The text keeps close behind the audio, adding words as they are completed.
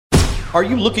Are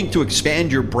you looking to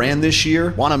expand your brand this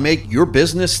year? Want to make your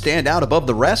business stand out above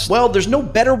the rest? Well, there's no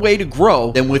better way to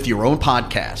grow than with your own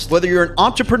podcast. Whether you're an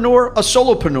entrepreneur, a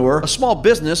solopreneur, a small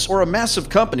business, or a massive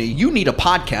company, you need a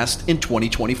podcast in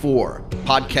 2024.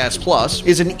 Podcast Plus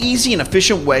is an easy and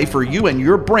efficient way for you and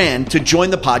your brand to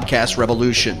join the podcast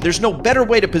revolution. There's no better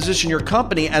way to position your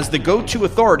company as the go-to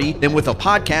authority than with a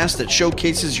podcast that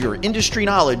showcases your industry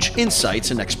knowledge,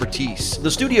 insights, and expertise.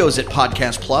 The studios at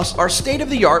Podcast Plus are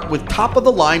state-of-the-art with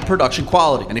top-of-the-line production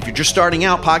quality. And if you're just starting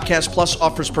out, Podcast Plus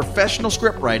offers professional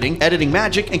script writing, editing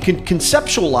magic, and can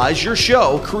conceptualize your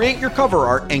show, create your cover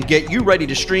art, and get you ready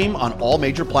to stream on all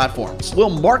major platforms. We'll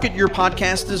market your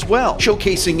podcast as well,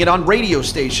 showcasing it on radio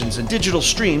stations and digital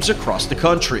streams across the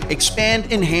country.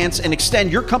 Expand, enhance, and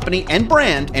extend your company and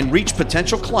brand and reach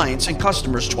potential clients and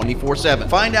customers 24/7.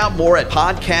 Find out more at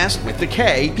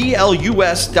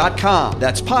podcastwithak.plus.com.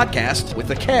 That's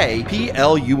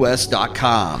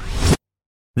podcastwithak.plus.com.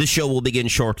 This show will begin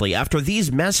shortly after these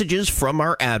messages from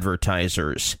our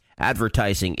advertisers.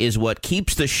 Advertising is what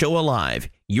keeps the show alive.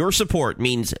 Your support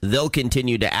means they'll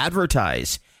continue to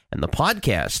advertise, and the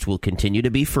podcast will continue to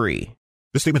be free.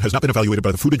 This statement has not been evaluated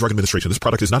by the Food and Drug Administration. This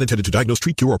product is not intended to diagnose,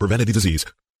 treat, cure, or prevent any disease.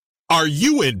 Are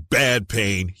you in bad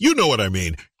pain? You know what I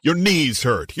mean. Your knees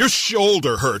hurt, your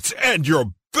shoulder hurts, and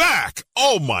your back.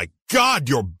 Oh my God,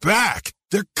 your back.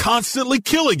 They're constantly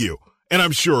killing you. And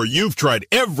I'm sure you've tried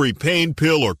every pain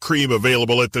pill or cream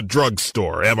available at the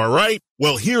drugstore. Am I right?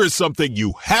 Well, here is something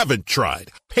you haven't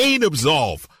tried. Pain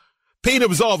Absolve. Pain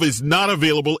Absolve is not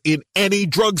available in any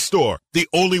drugstore. The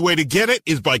only way to get it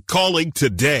is by calling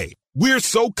today. We're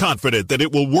so confident that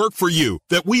it will work for you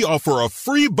that we offer a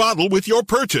free bottle with your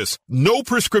purchase. No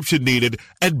prescription needed.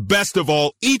 And best of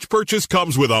all, each purchase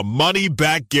comes with a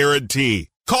money-back guarantee.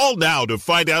 Call now to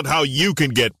find out how you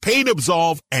can get Pain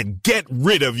Absolve and get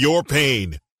rid of your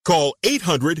pain. Call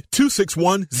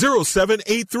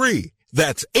 800-261-0783.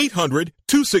 That's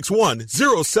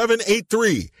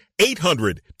 800-261-0783.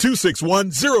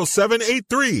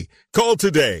 800-261-0783. Call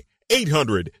today.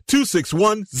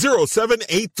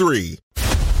 800-261-0783.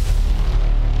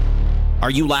 Are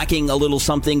you lacking a little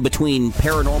something between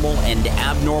paranormal and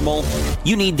abnormal?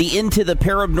 You need the Into the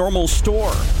Paranormal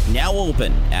store, now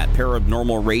open at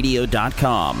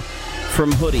paranormalradio.com.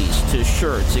 From hoodies to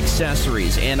shirts,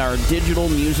 accessories, and our digital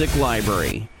music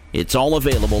library, it's all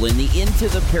available in the Into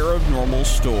the Paranormal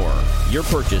store. Your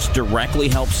purchase directly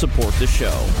helps support the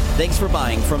show. Thanks for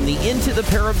buying from the Into the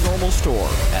Paranormal store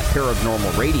at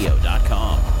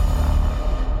paranormalradio.com.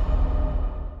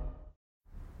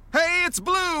 Hey, it's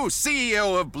Blue,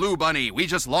 CEO of Blue Bunny. We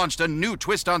just launched a new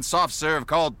twist on soft serve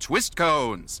called Twist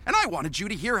Cones. And I wanted you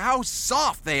to hear how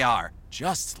soft they are.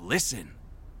 Just listen.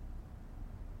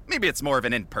 Maybe it's more of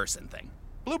an in-person thing.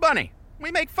 Blue Bunny,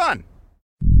 we make fun.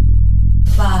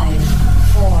 5,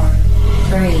 4,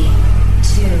 3,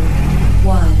 2,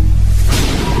 1.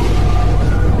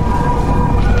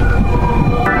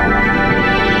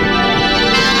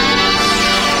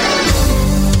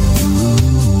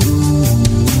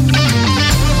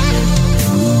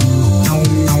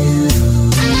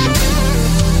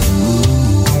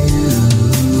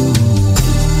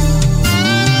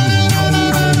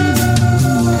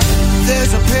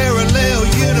 There's a parallel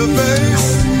universe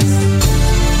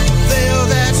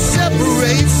that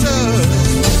separates us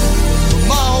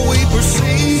from all we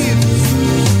perceive.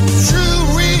 True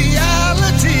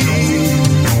reality.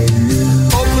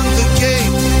 Open the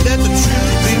gate, let the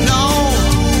truth be known.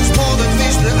 It's more than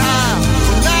meets the eye,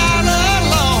 we're not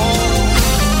alone.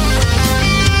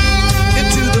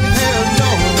 Into the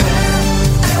paranormal.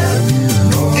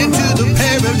 Into the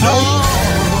paranormal.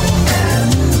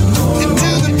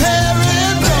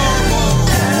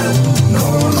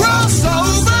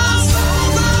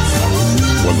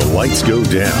 When the lights go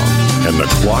down and the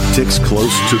clock ticks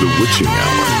close to the witching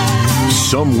hour,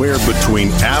 somewhere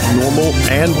between abnormal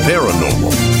and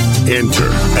paranormal, enter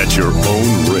at your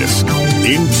own risk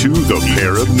into the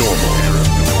paranormal.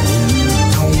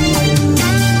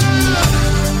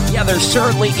 Yeah, there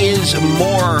certainly is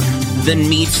more than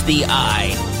meets the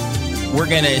eye. We're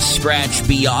going to scratch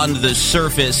beyond the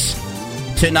surface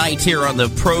tonight here on the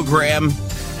program.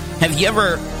 Have you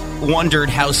ever wondered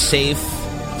how safe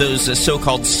those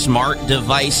so-called smart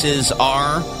devices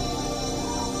are?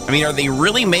 I mean, are they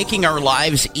really making our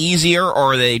lives easier,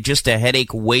 or are they just a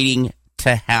headache waiting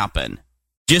to happen?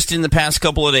 Just in the past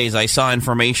couple of days, I saw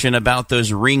information about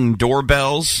those Ring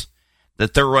doorbells,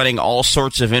 that they're running all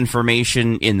sorts of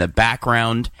information in the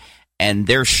background, and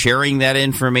they're sharing that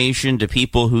information to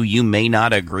people who you may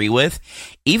not agree with.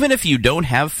 Even if you don't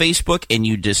have Facebook and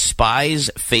you despise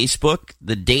Facebook,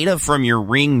 the data from your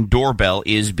Ring doorbell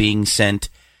is being sent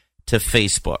to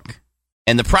Facebook.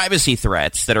 And the privacy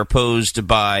threats that are posed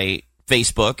by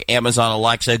Facebook, Amazon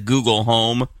Alexa, Google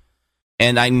Home,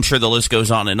 and I'm sure the list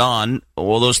goes on and on.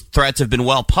 Well, those threats have been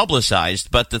well publicized,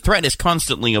 but the threat is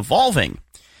constantly evolving.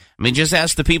 I mean, just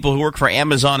ask the people who work for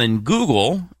Amazon and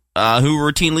Google who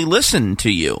routinely listen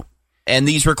to you. And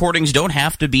these recordings don't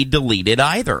have to be deleted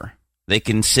either. They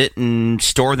can sit and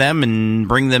store them and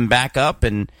bring them back up,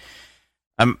 and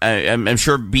I'm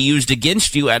sure be used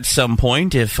against you at some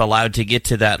point if allowed to get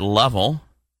to that level.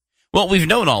 Well, we've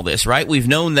known all this, right? We've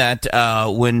known that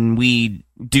when we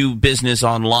do business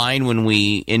online, when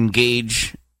we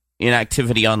engage in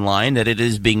activity online, that it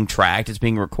is being tracked, it's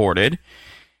being recorded,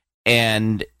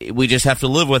 and we just have to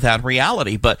live with that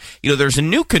reality. But, there's a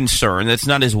new concern that's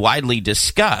not as widely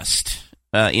discussed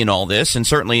in all this, and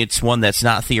certainly it's one that's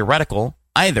not theoretical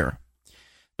either.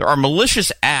 There are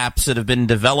malicious apps that have been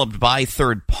developed by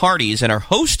third parties and are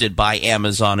hosted by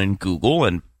Amazon and Google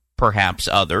and perhaps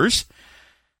others.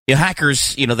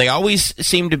 Hackers, they always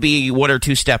seem to be one or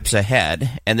two steps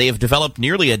ahead, and they have developed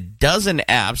nearly a dozen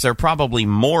apps. There are probably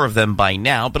more of them by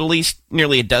now, but at least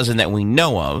nearly a dozen that we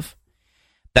know of,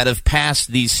 that have passed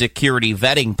these security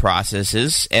vetting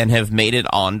processes and have made it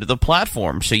onto the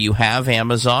platform. So you have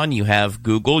Amazon, you have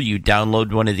Google, you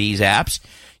download one of these apps,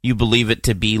 you believe it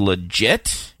to be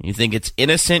legit, you think it's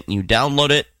innocent, you download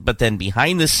it, but then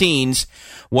behind the scenes,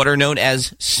 what are known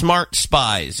as smart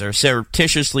spies are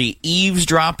surreptitiously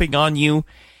eavesdropping on you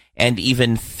and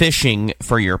even phishing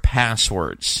for your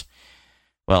passwords.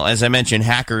 Well, as I mentioned,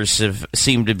 hackers have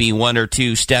seemed to be one or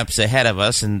two steps ahead of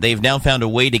us, and they've now found a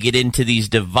way to get into these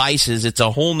devices. It's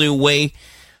a whole new way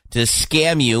to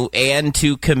scam you and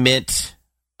to commit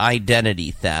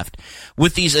identity theft.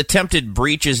 With these attempted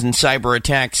breaches and cyber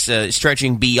attacks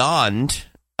stretching beyond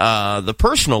the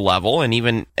personal level and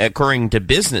even occurring to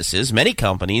businesses, many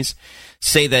companies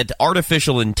say that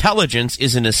artificial intelligence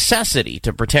is a necessity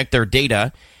to protect their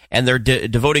data, and they're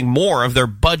devoting more of their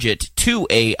budget to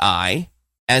AI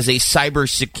as a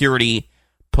cybersecurity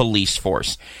police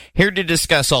force. Here to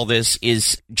discuss all this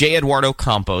is Eduardo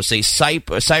Campos, a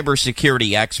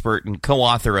cybersecurity expert and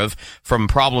co-author of From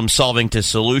Problem Solving to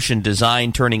Solution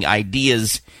Design, Turning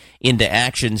Ideas into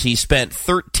Actions. He spent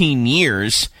 13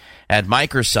 years at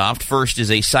Microsoft, first as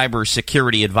a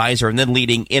cybersecurity advisor and then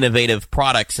leading innovative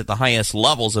products at the highest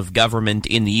levels of government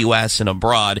in the U.S. and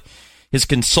abroad. His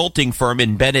consulting firm,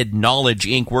 Embedded Knowledge,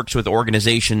 Inc., works with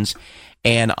organizations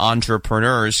and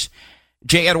entrepreneurs.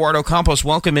 Eduardo Campos,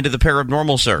 welcome into the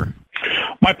Paranormal, sir.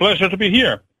 My pleasure to be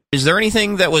here. Is there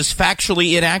anything that was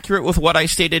factually inaccurate with what I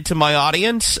stated to my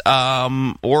audience,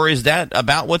 or is that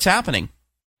about what's happening?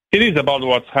 It is about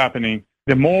what's happening.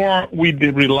 The more we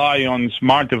rely on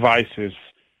smart devices,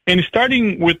 and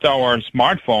starting with our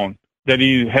smartphone, that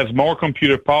has more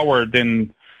computer power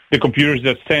than the computers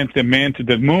that sent the man to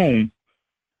the moon,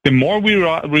 the more we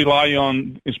rely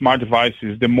on smart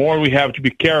devices, the more we have to be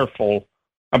careful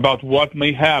about what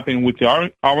may happen with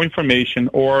our information,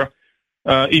 or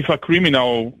if a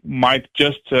criminal might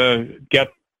just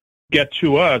get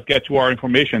to our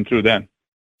information through them.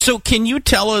 So can you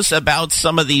tell us about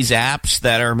some of these apps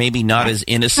that are maybe not as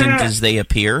innocent as they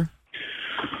appear?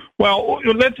 Well,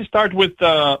 let's start with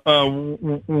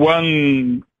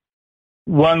one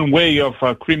way of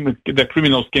the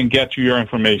criminals can get to your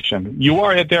information. You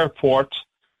are at the airport,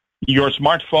 your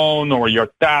smartphone or your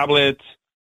tablet,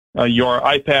 your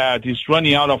iPad is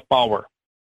running out of power.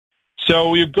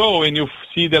 So you go and you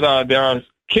see that there are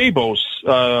cables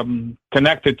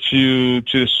connected to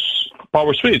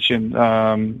power switch in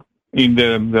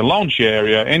the lounge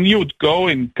area, and you would go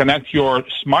and connect your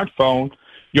smartphone,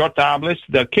 your tablet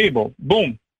to that cable.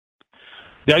 Boom.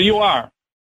 There you are.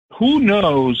 Who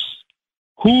knows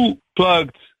who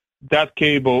plugged that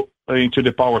cable into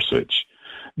the power switch?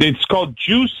 It's called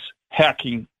juice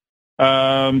hacking.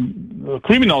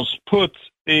 Criminals put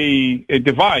a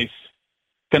device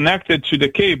connected to the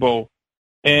cable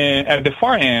at the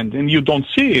far end, and you don't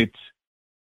see it.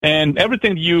 And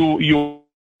everything you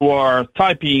are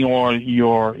typing or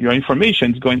your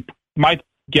information might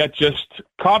get just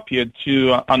copied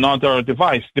to another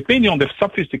device. Depending on the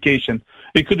sophistication,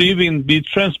 it could even be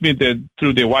transmitted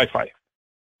through the Wi-Fi.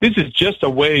 This is just a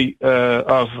way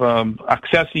of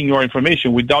accessing your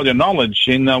information without your knowledge,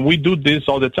 and we do this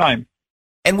all the time.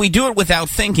 And we do it without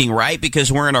thinking, right?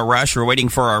 Because we're in a rush, we're waiting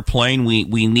for our plane,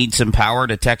 we need some power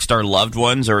to text our loved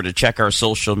ones or to check our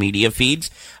social media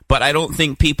feeds. But I don't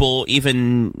think people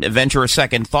even venture a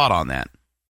second thought on that.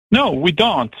 No, we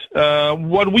don't.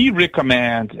 What we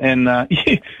recommend, and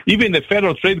even the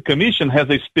Federal Trade Commission has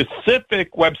a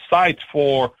specific website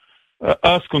for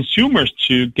us consumers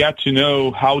to get to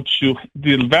know how to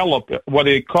develop what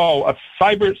they call a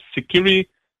cybersecurity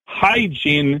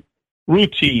hygiene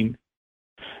routine.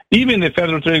 Even the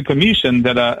Federal Trade Commission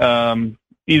that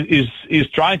is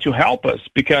trying to help us,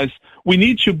 because we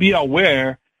need to be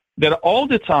aware that all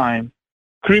the time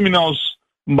criminals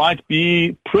might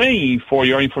be praying for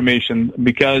your information,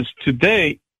 because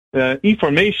today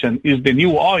information is the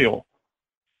new oil.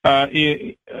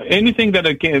 Anything that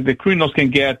the criminals can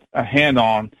get a hand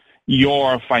on,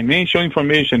 your financial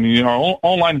information, your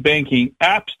online banking,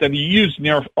 apps that you use in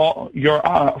your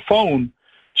phone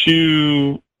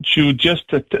to just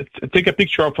take a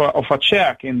picture of a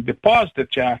check and deposit the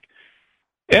check,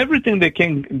 everything they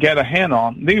can get a hand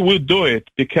on, they will do it,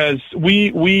 because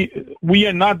we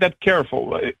are not that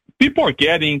careful. People are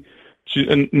getting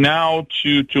now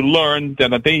to learn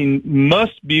that they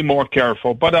must be more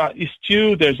careful, but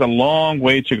still there's a long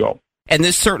way to go. And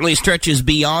this certainly stretches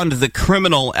beyond the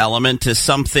criminal element to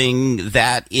something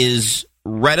that is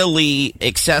readily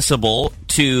accessible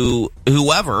to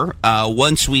whoever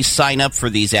once we sign up for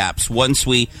these apps, once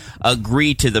we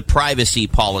agree to the privacy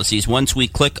policies, once we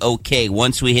click OK,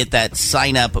 once we hit that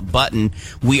sign up button,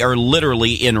 we are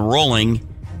literally enrolling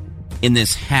in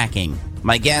this hacking.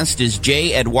 My guest is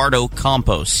Eduardo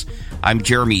Campos. I'm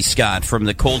Jeremy Scott from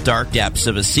the cold, dark depths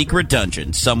of a secret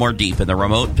dungeon somewhere deep in the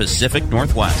remote Pacific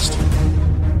Northwest.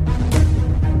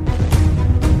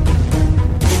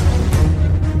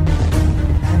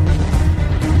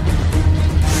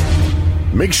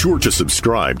 Make sure to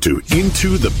subscribe to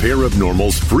Into the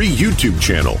Paranormal's free YouTube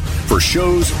channel for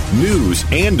shows, news,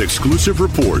 and exclusive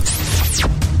reports.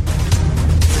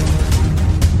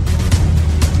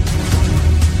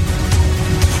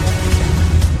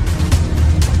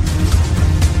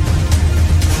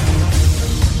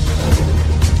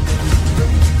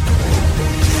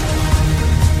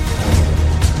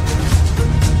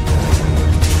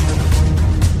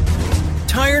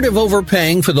 Tired of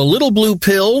overpaying for the little blue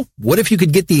pill? What if you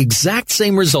could get the exact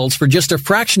same results for just a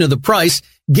fraction of the price,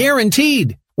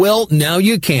 guaranteed? Well, now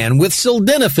you can with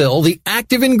sildenafil, the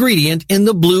active ingredient in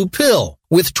the blue pill.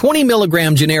 With 20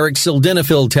 milligram generic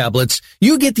sildenafil tablets,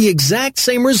 you get the exact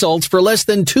same results for less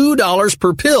than $2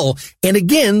 per pill. And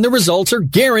again, the results are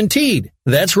guaranteed.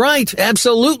 That's right,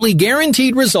 absolutely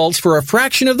guaranteed results for a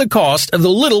fraction of the cost of the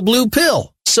little blue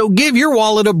pill. So give your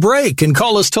wallet a break and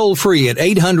call us toll-free at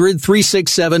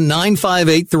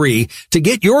 800-367-9583 to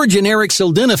get your generic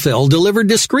sildenafil delivered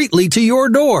discreetly to your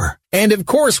door. And of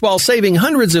course, while saving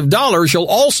hundreds of dollars, you'll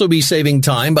also be saving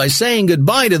time by saying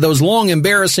goodbye to those long,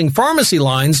 embarrassing pharmacy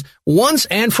lines once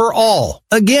and for all.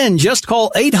 Again, just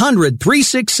call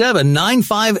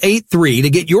 800-367-9583 to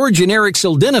get your generic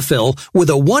sildenafil with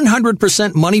a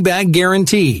 100% money-back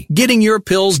guarantee. Getting your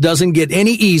pills doesn't get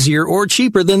any easier or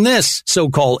cheaper than this. So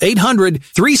call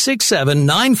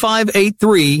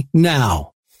 800-367-9583 now.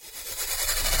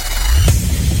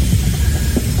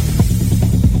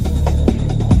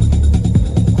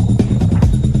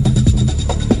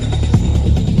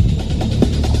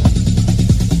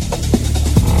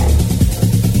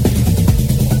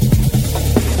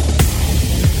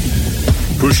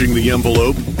 Pushing the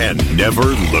envelope and never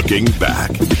looking back.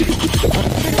 You're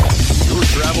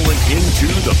traveling into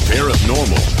the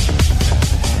paranormal.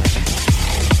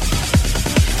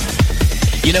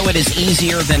 You know, it is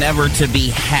easier than ever to be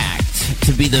hacked,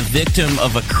 to be the victim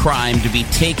of a crime, to be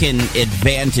taken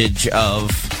advantage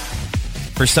of,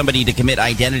 for somebody to commit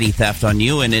identity theft on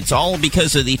you, and it's all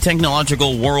because of the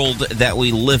technological world that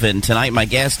we live in. Tonight, my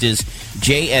guest is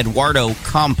Eduardo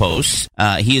Campos.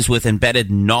 He is with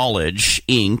Embedded Knowledge,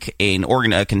 Inc.,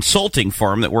 a consulting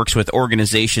firm that works with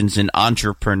organizations and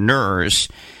entrepreneurs.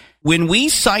 When we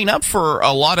sign up for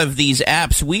a lot of these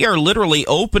apps, we are literally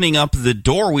opening up the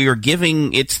door.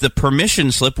 It's the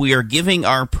permission slip. We are giving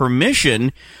our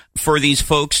permission for these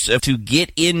folks to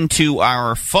get into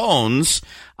our phones.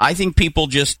 I think people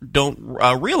just don't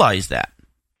realize that.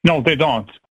 No, they don't.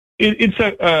 It's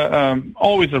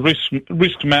always a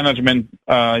risk management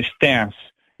stance.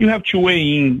 You have to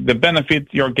weigh in the benefit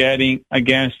you're getting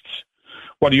against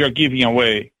what you're giving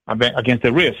away, against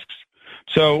the risks.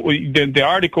 So the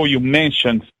article you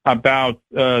mentioned about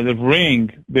the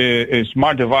Ring, the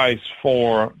smart device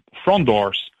for front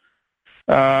doors,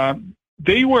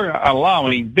 they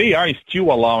are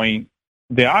still allowing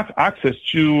the access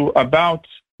to about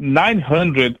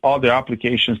 900 other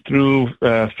applications through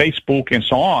Facebook and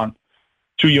so on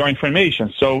to your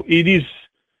information. So this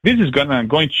is going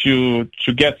to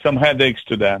get some headaches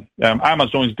to them.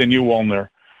 Amazon is the new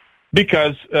owner,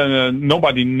 because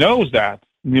nobody knows that.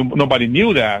 Nobody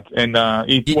knew that, and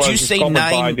it was discovered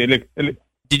by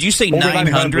Did you say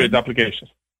 900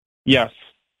 applications? Yes.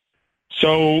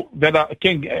 So that I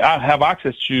can have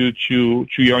access to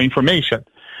your information.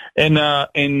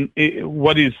 And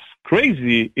what is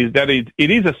crazy is that it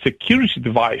is a security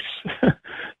device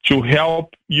to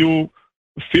help you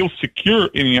feel secure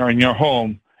in your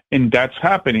home, and that's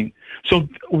happening. So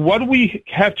what we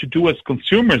have to do as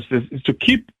consumers is to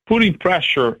keep putting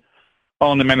pressure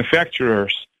on the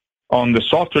manufacturers, on the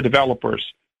software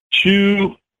developers,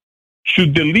 to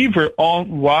deliver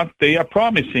on what they are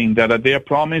promising, that they are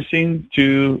promising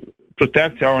to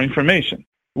protect our information.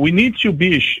 We need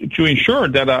to ensure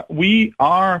that we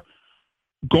are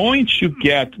going to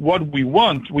get what we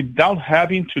want without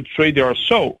having to trade our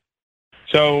soul.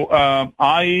 So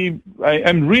I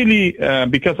am really,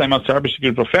 because I'm a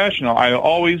cybersecurity professional, I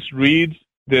always read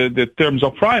the terms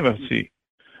of privacy,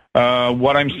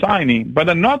 what I'm signing.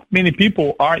 But not many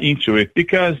people are into it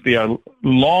because they are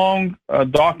long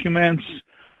documents.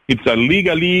 It's a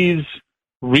legalese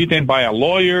written by a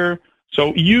lawyer.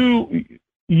 So you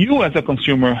as a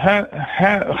consumer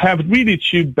have really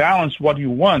to balance what you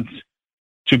want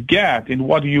to get and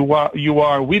what you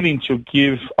are willing to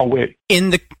give away.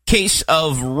 In the case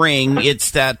of Ring,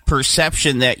 it's that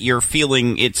perception that you're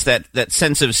feeling, it's that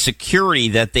sense of security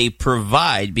that they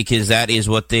provide, because that is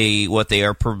what they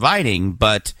are providing,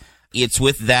 but it's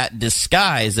with that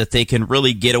disguise that they can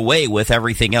really get away with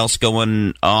everything else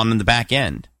going on in the back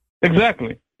end.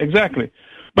 Exactly.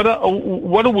 But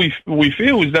what we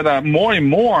feel is that more and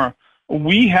more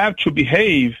we have to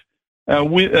behave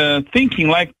thinking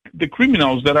like the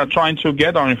criminals that are trying to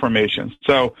get our information.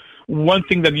 So one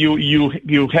thing that you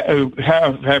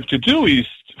have to do is,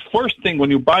 first thing,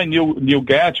 when you buy new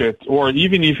gadget, or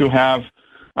even if you have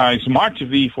a smart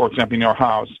TV, for example, in your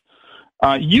house,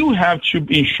 you have to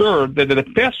ensure that the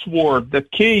password that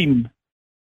came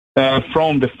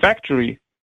from the factory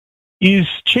is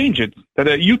changed.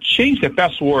 That you change the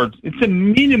password. It's a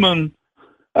minimum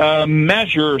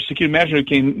security measure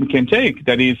you can take.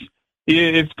 That is,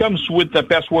 it comes with the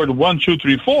password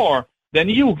 1234. Then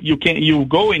you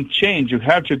go and change. You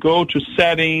have to go to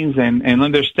settings and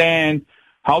understand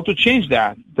how to change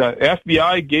that. The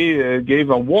FBI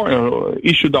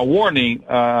issued a warning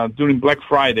during Black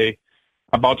Friday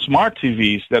about smart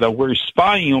TVs that were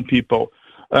spying on people.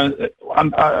 A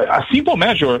simple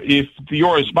measure: if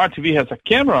your smart TV has a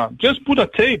camera, just put a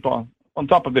tape on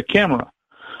top of the camera.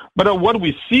 But what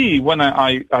we see when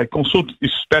I consult,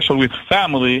 especially with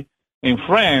family and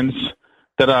friends,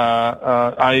 that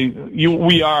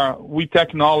we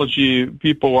technology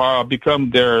people are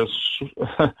become their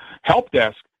help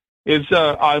desk. Is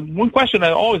one question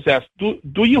I always ask: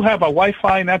 Do you have a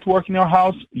Wi-Fi network in your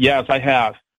house? Yes, I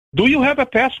have. Do you have a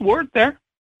password there?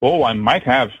 Oh, I might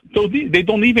have. So they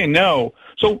don't even know.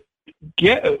 So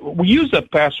use a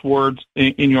password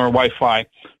in your Wi-Fi.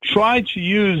 Try to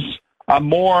use a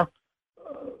more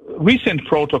recent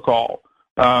protocol.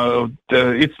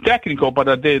 It's technical, but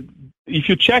if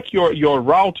you check your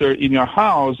router in your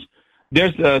house,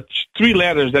 there's 3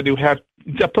 letters that you have.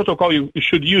 It's a protocol you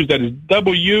should use, that is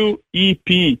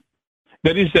WEP.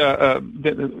 That is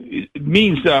it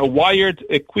means wired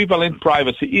equivalent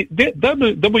privacy.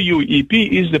 WEP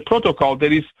is the protocol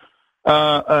that is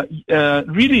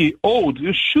really old.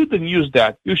 You shouldn't use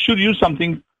that. You should use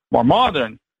something more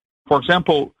modern. For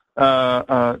example,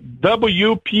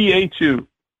 WPA2.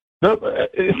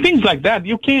 Things like that.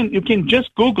 You can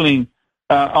just Googling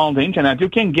on the internet. You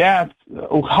can get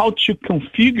how to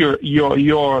configure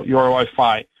your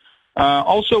Wi-Fi.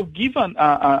 Also, give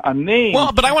a name.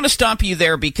 Well, but I want to stop you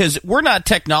there, because we're not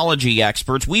technology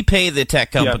experts. We pay the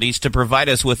tech companies to provide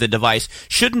us with a device.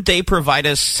 Shouldn't they provide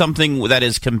us something that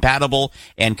is compatible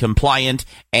and compliant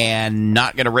and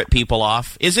not going to rip people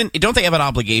off? Don't they have an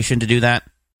obligation to do that?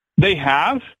 They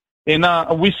have, and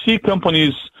we see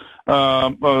companies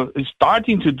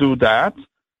starting to do that,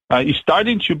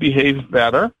 starting to behave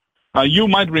better. You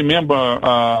might remember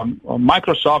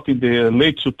Microsoft in the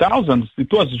late 2000s.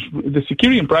 The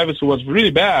security and privacy was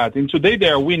really bad, and today they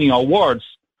are winning awards.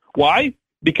 Why?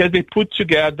 Because they put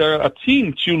together a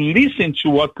team to listen to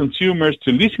what consumers,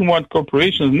 to listen what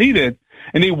corporations needed,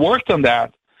 and they worked on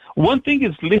that. One thing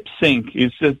is lip sync,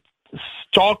 is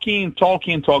talking.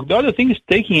 The other thing is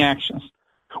taking actions.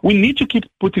 We need to keep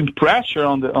putting pressure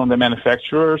on the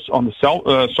manufacturers, on the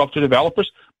software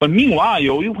developers. But meanwhile,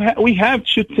 we have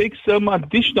to take some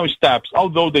additional steps,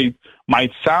 although they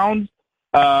might sound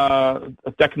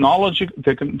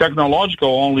technological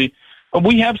only.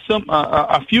 We have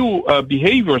a few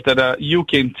behaviors that you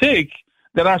can take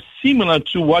that are similar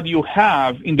to what you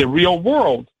have in the real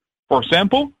world. For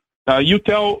example, we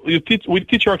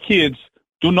teach our kids,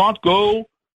 do not go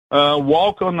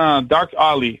walk on a dark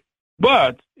alley.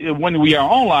 But when we are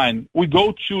online, we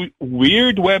go to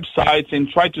weird websites and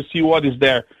try to see what is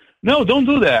there. No, don't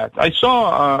do that. I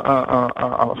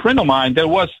saw a friend of mine that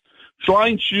was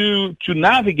trying to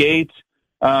navigate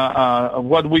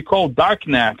what we call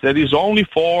darknet, that is only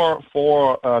for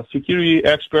security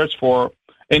experts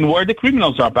and where the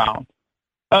criminals are bound.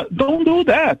 Don't do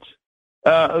that.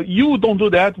 You don't do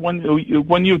that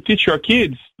when you teach your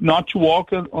kids not to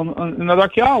walk in a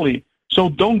dark alley. So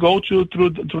don't go through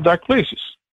dark places.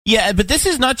 Yeah, but this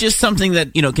is not just something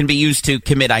that, can be used to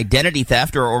commit identity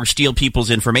theft or steal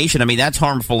people's information. I mean, that's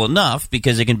harmful enough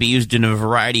because it can be used in a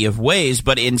variety of ways.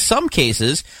 But in some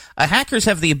cases, hackers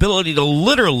have the ability to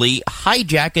literally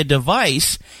hijack a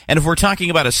device. And if we're talking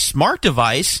about a smart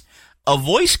device, a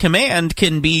voice command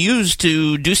can be used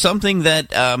to do something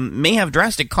that may have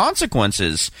drastic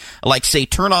consequences, like, say,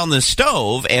 turn on the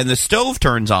stove, and the stove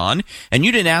turns on, and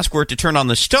you didn't ask for it to turn on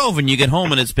the stove, and you get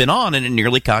home and it's been on, and it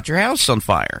nearly caught your house on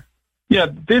fire. Yeah,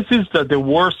 this is the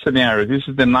worst scenario. This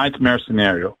is the nightmare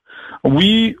scenario.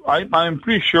 I'm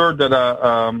pretty sure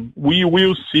that we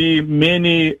will see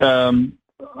many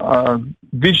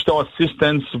digital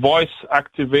assistants,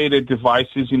 voice-activated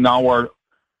devices in our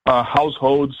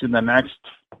households in the next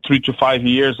 3 to 5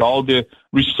 years. All the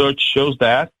research shows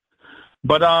that.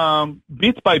 But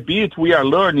bit by bit, we are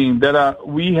learning that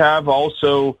we have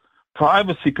also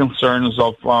privacy concerns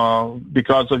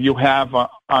because of you have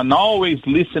an always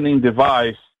listening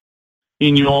device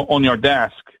on your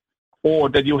desk, or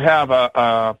that you have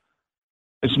a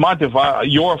smart device,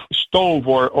 your stove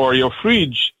or your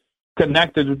fridge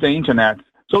connected to the internet.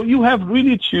 So you have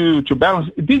really to balance.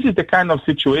 This is the kind of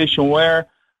situation where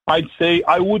I'd say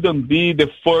I wouldn't be the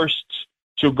first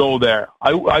to go there.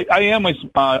 I am an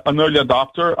early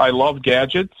adopter. I love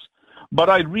gadgets, but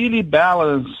I really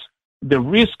balance the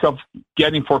risk of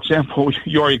getting, for example,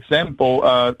 your example,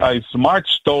 a smart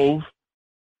stove.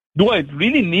 Do I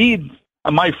really need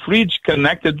my fridge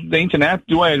connected to the internet?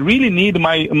 Do I really need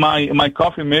my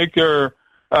coffee maker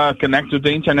connected to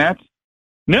the internet?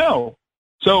 No.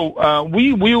 So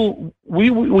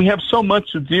we have so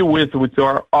much to deal with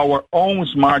our own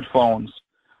smartphones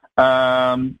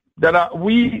that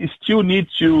we still need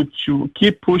to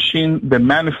keep pushing the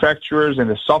manufacturers and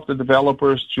the software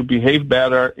developers to behave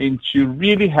better and to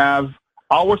really have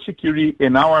our security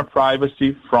and our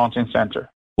privacy front and center.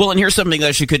 Well, and here's something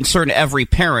that should concern every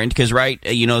parent, because, right,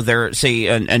 they're, say,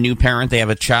 a new parent, they have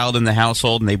a child in the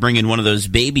household, and they bring in one of those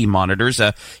baby monitors.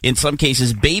 In some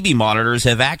cases, baby monitors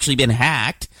have actually been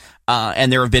hacked,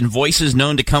 and there have been voices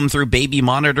known to come through baby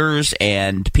monitors,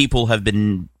 and people have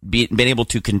been able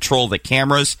to control the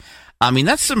cameras. I mean,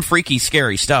 that's some freaky,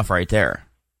 scary stuff right there.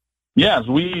 Yes,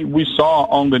 we saw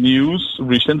on the news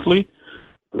recently,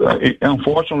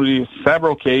 unfortunately,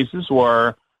 several cases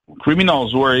where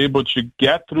criminals were able to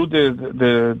get through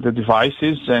the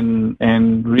devices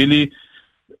and really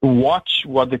watch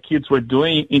what the kids were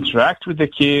doing, interact with the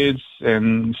kids,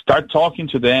 and start talking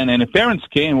to them. And the parents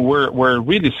were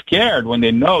really scared when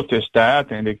they noticed that.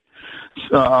 And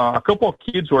a couple of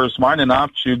kids were smart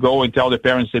enough to go and tell the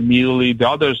parents immediately. The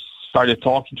others started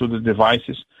talking to the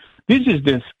devices. This is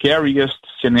the scariest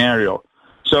scenario.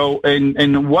 So,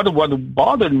 and what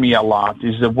bothered me a lot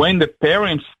is that when the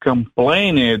parents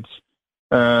complained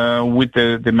with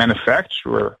the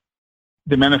manufacturer,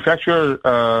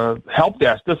 help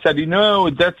desk, they said,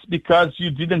 that's because you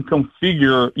didn't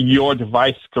configure your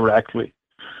device correctly.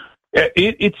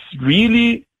 It's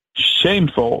really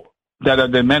shameful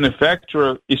that the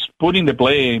manufacturer is putting the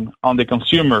blame on the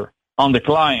consumer, on the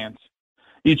client.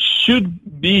 It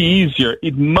should be easier.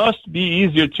 It must be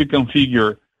easier to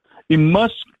configure. It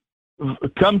must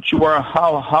come to our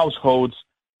households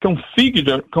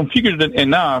configured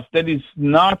enough that it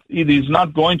is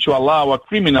not going to allow a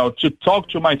criminal to talk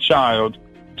to my child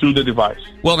through the device.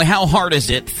 Well, and how hard is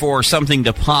it for something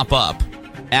to pop up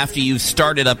after you've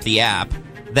started up the app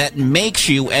that makes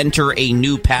you enter a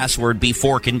new password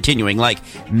before continuing? Like,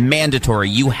 mandatory,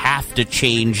 you have to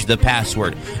change the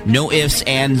password. No ifs,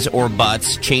 ands, or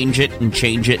buts. Change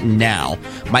it now.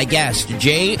 My guest,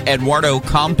 J. Eduardo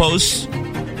Campos.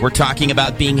 We're talking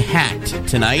about being hacked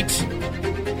tonight.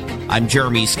 I'm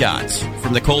Jeremy Scott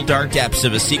from the cold, dark depths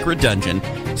of a secret dungeon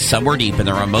somewhere deep in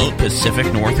the remote Pacific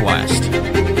Northwest.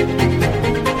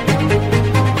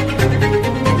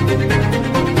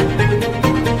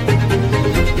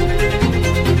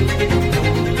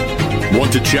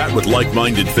 Want to chat with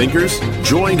like-minded thinkers?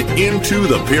 Join Into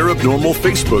the Paranormal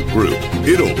Facebook group.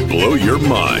 It'll blow your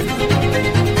mind.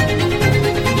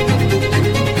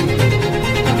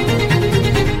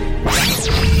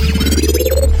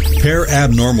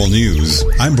 Paranormal News.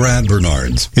 I'm Brad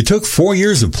Bernards. It took 4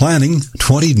 years of planning,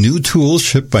 20 new tools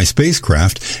shipped by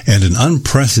spacecraft, and an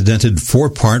unprecedented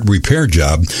 4-part repair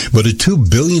job, but a $2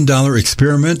 billion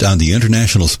experiment on the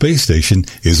International Space Station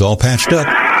is all patched up.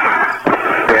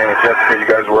 Man, Jessica, you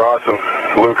guys were awesome.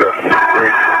 Luca,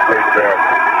 great job.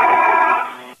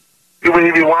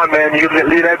 If you want, man, you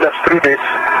led us through this,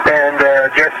 and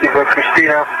Jessica,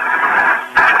 Christina,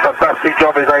 fantastic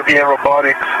job as IBM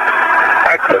Robotics.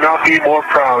 I could not be more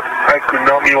proud. I could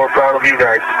not be more proud of you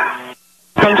guys.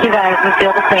 Thank you guys. We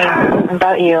feel the same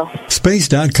about you.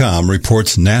 Space.com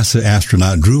reports NASA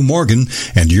astronaut Drew Morgan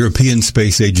and European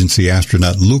Space Agency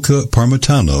astronaut Luca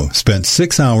Parmitano spent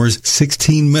 6 hours,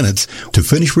 16 minutes to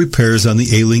finish repairs on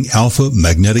the ailing Alpha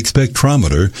magnetic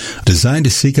spectrometer designed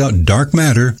to seek out dark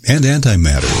matter and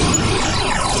antimatter.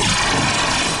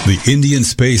 The Indian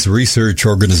Space Research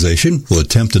Organization will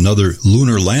attempt another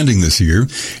lunar landing this year,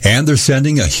 and they're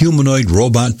sending a humanoid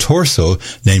robot torso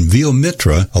named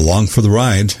Viomitra along for the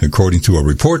ride, according to a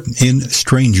report in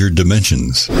Stranger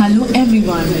Dimensions. Hello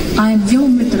everyone, I am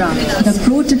Viomitra, the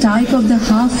prototype of the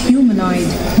half-humanoid,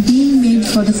 being made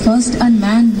for the first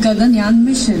unmanned Gaganyaan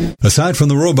mission. Aside from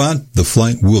the robot, the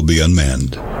flight will be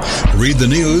unmanned. Read the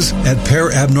news at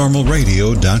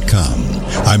parabnormalradio.com.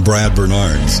 I'm Brad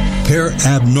Bernards.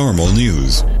 Parabnormal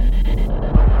News.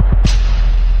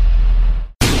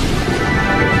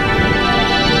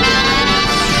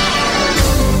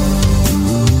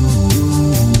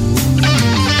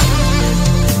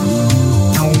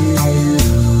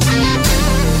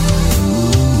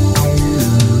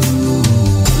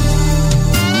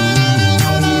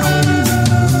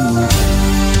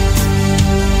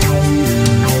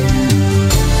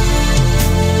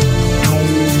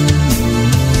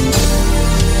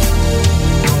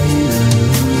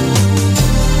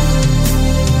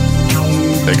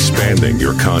 Expanding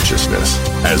your consciousness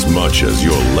as much as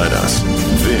you'll let us.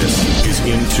 This is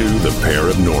Into the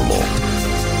Paranormal.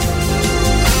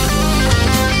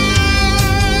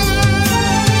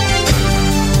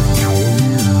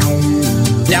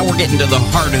 Now we're getting to the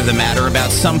heart of the matter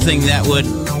about something that would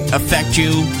affect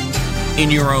you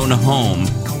in your own home.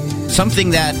 Something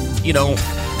that,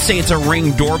 say it's a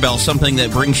Ring doorbell, something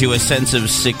that brings you a sense of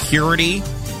security.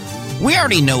 We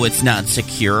already know it's not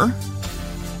secure.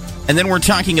 And then we're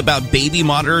talking about baby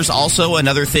monitors, also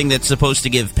another thing that's supposed to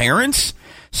give parents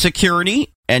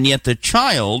security, and yet the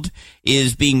child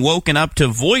is being woken up to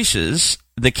voices.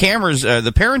 The parents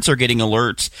are getting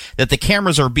alerts that the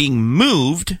cameras are being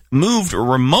moved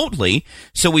remotely.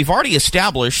 So we've already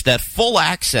established that full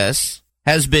access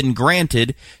has been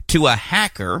granted to a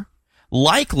hacker,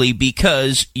 likely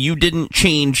because you didn't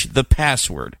change the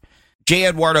password. J.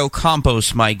 Eduardo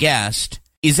Campos, my guest.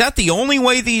 Is that the only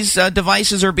way these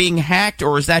devices are being hacked,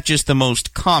 or is that just the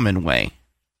most common way?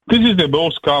 This is the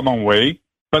most common way,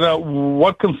 but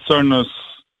what concerns us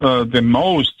the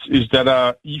most is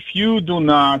that if you do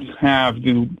not have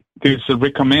this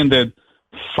recommended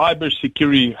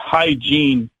cybersecurity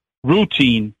hygiene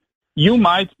routine, you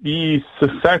might be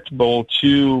susceptible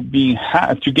to being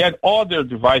hacked, to get other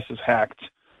devices hacked.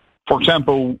 For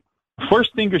example,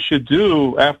 first thing you should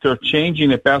do after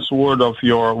changing the password of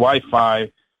your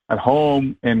Wi-Fi at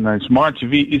home and a smart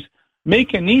TV is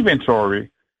make an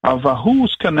inventory of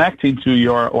who's connecting to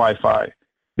your Wi-Fi.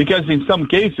 Because in some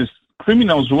cases,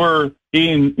 criminals were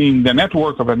in the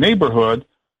network of a neighborhood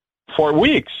for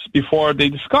weeks before they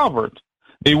discovered.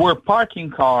 They were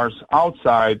parking cars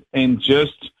outside and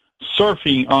just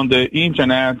surfing on the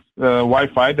internet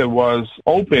Wi-Fi that was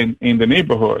open in the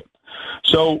neighborhood.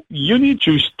 So you need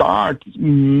to start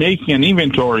making an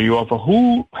inventory of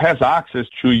who has access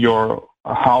to your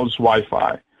house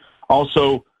Wi-Fi.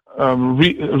 Also,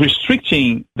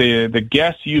 restricting the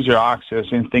guest user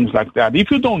access and things like that.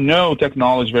 If you don't know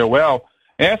technology very well,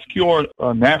 ask your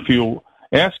nephew,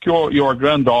 ask your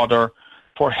granddaughter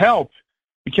for help,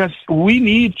 because we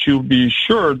need to be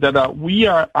sure that we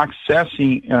are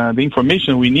accessing the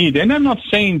information we need. And I'm not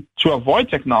saying to avoid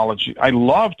technology. I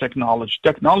love technology.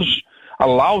 Technology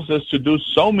allows us to do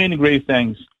so many great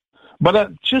things.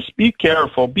 But just be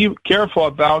careful. Be careful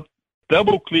about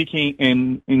double-clicking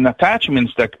in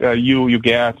attachments that you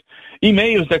get,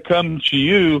 emails that come to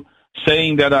you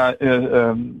saying that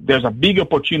there's a big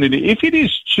opportunity. If it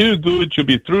is too good to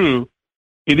be true,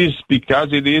 it is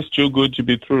because it is too good to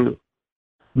be true.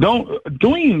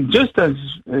 Taking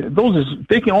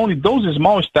only those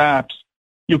small steps,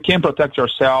 you can protect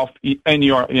yourself and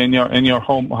your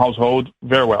household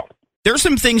very well. There's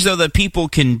some things, though, that people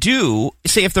can do,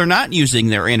 say, if they're not using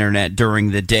their internet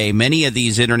during the day. Many of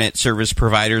these internet service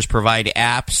providers provide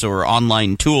apps or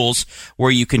online tools where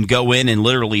you can go in and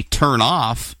literally turn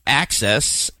off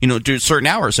access, to certain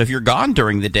hours. So if you're gone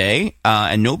during the day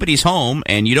and nobody's home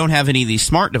and you don't have any of these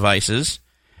smart devices,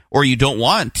 or you don't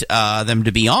want them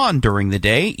to be on during the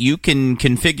day, you can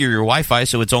configure your Wi-Fi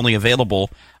so it's only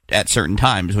available at certain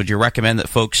times. Would you recommend that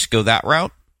folks go that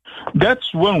route?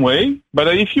 That's one way, but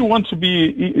if you want to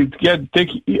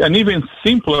take an even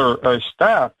simpler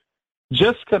step,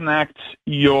 just connect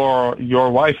your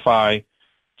Wi-Fi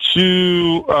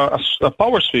to a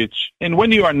power switch, and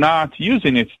when you are not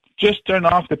using it, just turn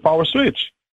off the power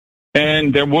switch,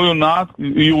 and you will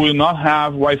not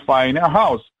have Wi-Fi in your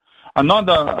house.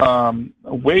 Another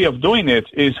way of doing it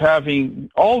is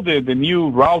having all the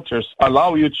new routers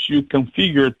allow you to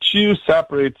configure two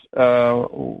separate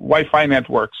Wi-Fi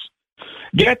networks.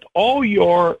 Get all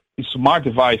your smart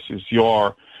devices,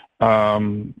 your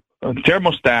thermostat,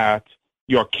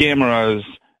 your cameras,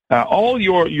 all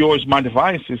your smart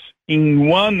devices in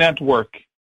one network,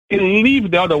 and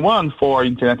leave the other one for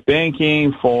internet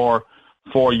banking, for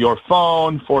your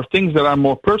phone, for things that are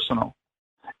more personal.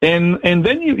 And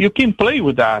then you can play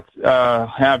with that,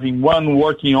 having one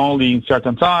working only in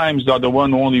certain times, the other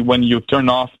one only when you turn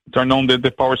on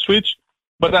the power switch.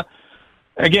 But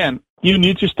again, you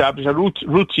need to establish a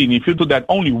routine. If you do that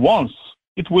only once,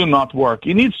 it will not work.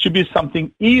 It needs to be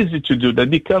something easy to do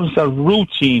that becomes a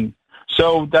routine,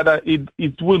 so that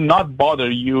it will not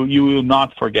bother you. You will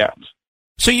not forget.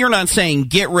 So you're not saying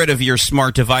get rid of your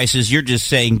smart devices. You're just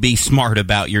saying be smart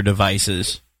about your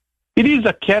devices. It is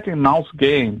a cat and mouse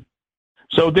game.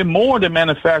 So the more the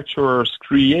manufacturers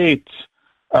create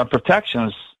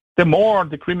protections, the more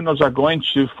the criminals are going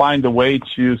to find a way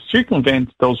to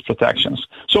circumvent those protections.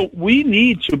 So we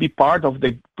need to be part of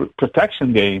the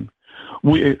protection game.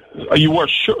 You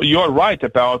are right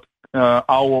about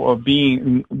our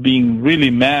being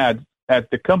really mad at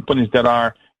the companies that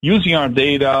are using our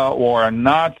data or are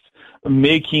not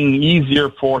making easier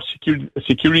for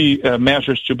security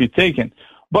measures to be taken.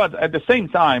 But at the same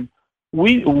time,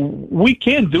 we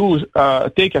can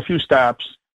take a few steps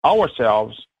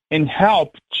ourselves and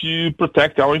help to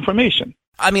protect our information.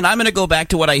 I'm going to go back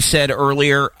to what I said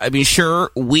earlier. Sure,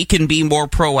 we can be more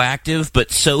proactive, but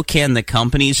so can the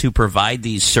companies who provide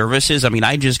these services.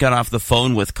 I just got off the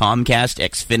phone with Comcast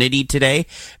Xfinity today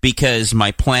because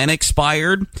my plan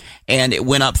expired and it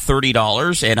went up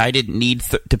 $30, and I didn't need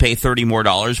to pay $30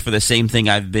 more for the same thing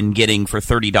I've been getting for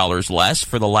 $30 less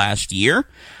for the last year.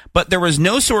 But there was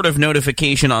no sort of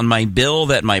notification on my bill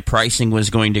that my pricing was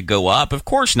going to go up. Of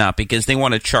course not, because they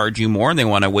want to charge you more and they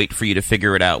want to wait for you to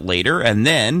figure it out later and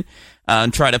then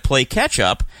try to play catch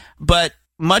up. But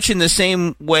much in the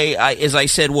same way as I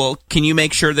said, well, can you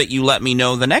make sure that you let me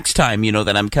know the next time,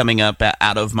 that I'm coming up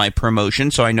out of my promotion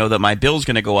so I know that my bill's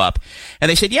going to go up? And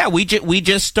they said, yeah, we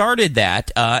just started that,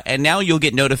 and now you'll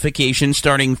get notifications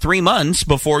starting 3 months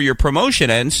before your promotion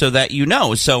ends so that you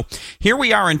know. So here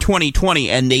we are in 2020,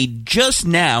 and they just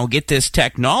now get this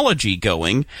technology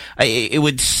going. It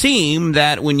would seem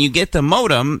that when you get the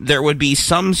modem, there would be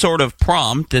some sort of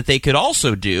prompt that they could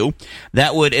also do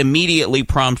that would immediately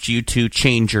prompt you to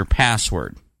change your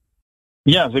password.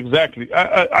 Yes, exactly.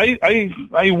 I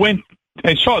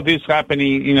saw this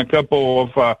happening in a couple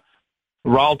of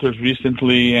routers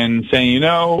recently, and saying,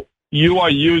 you are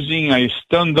using a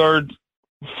standard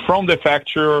from the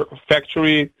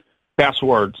factory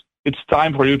password. It's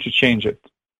time for you to change it.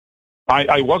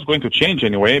 I was going to change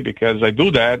anyway because I do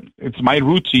that. It's my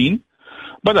routine.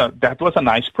 But that was a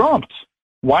nice prompt.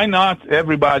 Why not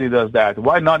everybody does that?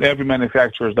 Why not every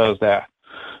manufacturer does that?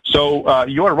 So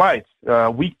you're right.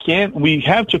 We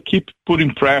have to keep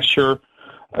putting pressure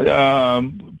at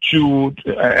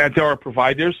our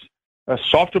providers,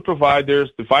 software providers,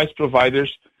 device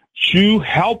providers, to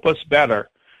help us better.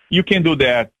 You can do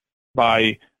that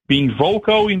by being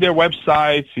vocal in their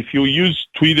websites. If you use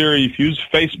Twitter, if you use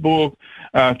Facebook,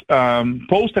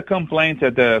 post a complaint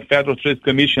at the Federal Trade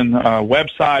Commission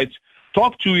website.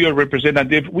 Talk to your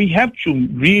representative. We have to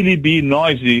really be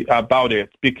noisy about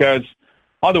it, because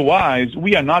otherwise,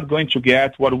 we are not going to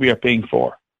get what we are paying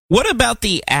for. What about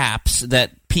the apps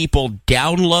that people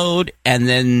download, and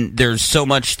then there's so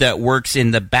much that works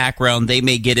in the background? They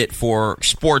may get it for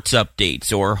sports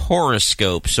updates or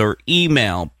horoscopes or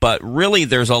email, but really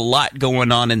there's a lot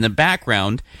going on in the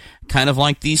background, kind of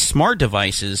like these smart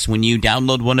devices when you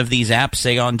download one of these apps,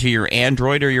 say, onto your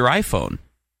Android or your iPhone.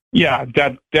 Yeah,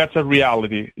 that's a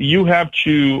reality. You have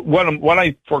to,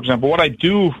 for example, what I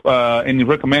do and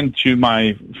recommend to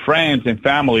my friends and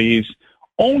family is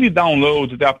only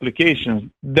download the applications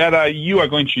that you are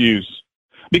going to use.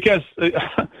 Because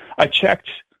I checked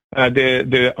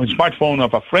the smartphone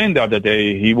of a friend the other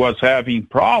day. He was having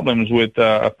problems with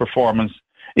performance.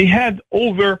 He had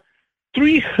over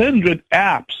 300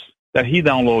 apps that he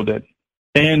downloaded.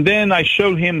 And then I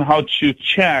showed him how to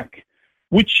check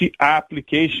which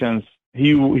applications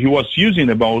he was using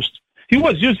the most. He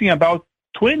was using about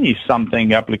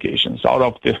 20-something applications out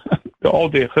of all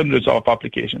the hundreds of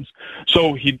applications.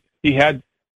 So he said,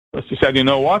 you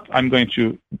know what, I'm going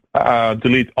to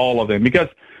delete all of them. Because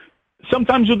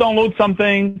sometimes you download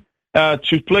something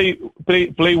to play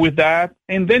with that,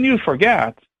 and then you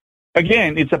forget.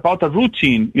 Again, it's about a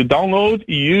routine. You download,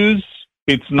 you use,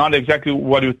 it's not exactly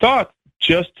what you thought,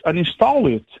 just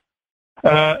uninstall it.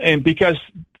 And because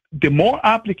the more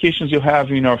applications you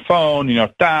have in your phone, in your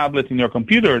tablet, in your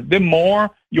computer, the more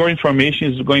your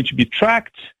information is going to be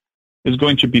tracked, is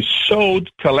going to be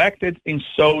collected and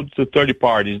sold to third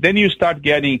parties. Then you start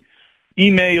getting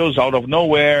emails out of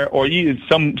nowhere, or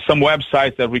some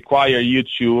websites that require you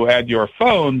to add your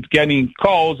phone, getting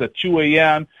calls at 2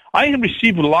 a.m. I have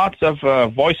received lots of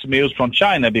voicemails from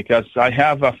China because I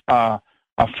have a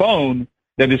phone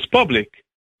that is public.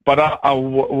 But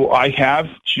I have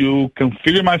to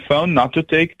configure my phone not to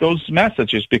take those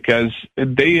messages because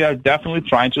they are definitely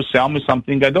trying to sell me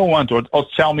something I don't want, or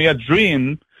sell me a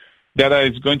dream that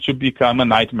is going to become a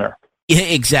nightmare. Yeah,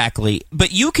 exactly. But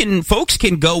folks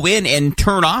can go in and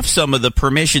turn off some of the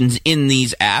permissions in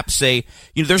these apps. Say,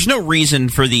 there's no reason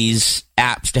for these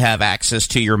apps to have access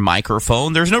to your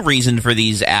microphone. There's no reason for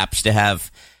these apps to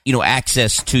have,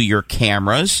 access to your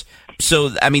cameras.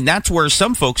 So, I mean, that's where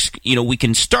some folks, we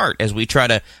can start as we try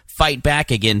to fight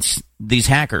back against these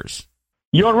hackers.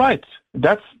 You're right.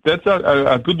 That's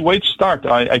a good way to start.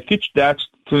 I teach that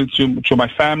to my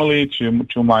family,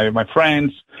 to my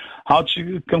friends, how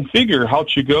to configure, how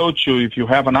to go to, if you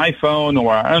have an iPhone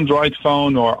or an Android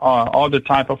phone or other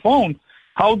type of phone,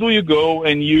 how do you go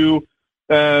and you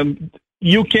can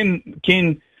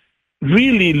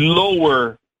really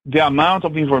lower the amount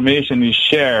of information is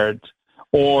shared,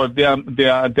 or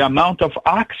the amount of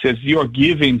access you're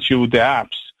giving to the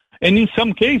apps. And in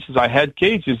some cases, I had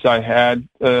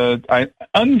I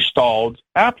uninstalled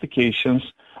applications.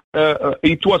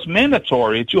 It was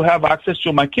mandatory to have access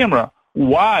to my camera.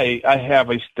 Why? I have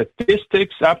a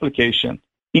statistics application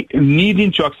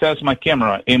needing to access my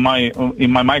camera in my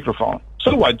microphone.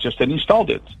 So I just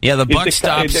installed it. Yeah, the buck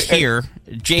stops here.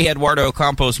 J. Eduardo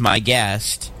Campos, my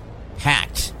guest,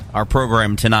 hacked our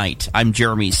program tonight. I'm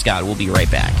Jeremy Scott. We'll be right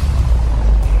back.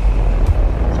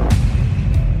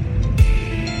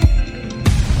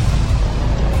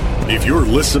 If you're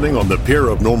listening on the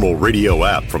Paranormal Radio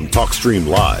app from TalkStream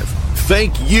Live,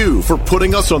 thank you for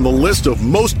putting us on the list of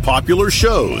most popular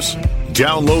shows.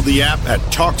 Download the app at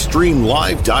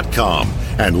TalkStreamLive.com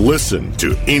and listen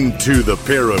to Into the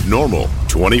Paranormal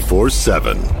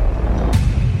 24/7.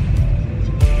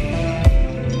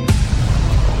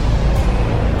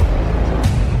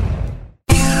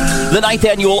 The 9th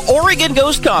Annual Oregon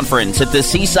Ghost Conference at the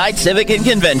Seaside Civic and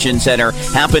Convention Center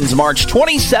happens March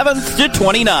 27th to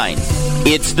 29th.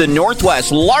 It's the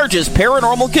Northwest's largest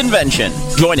paranormal convention.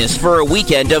 Join us for a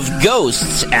weekend of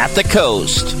ghosts at the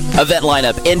coast. Event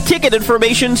lineup and ticket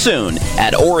information soon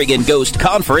at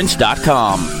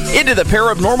OregonGhostConference.com. Into the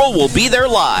Paranormal will be there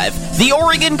live. The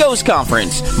Oregon Ghost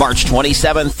Conference, March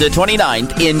 27th to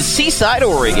 29th in Seaside,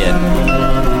 Oregon.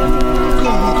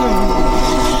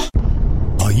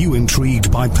 Are you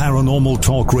intrigued by Paranormal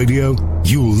Talk Radio?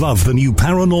 You'll love the new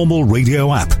Paranormal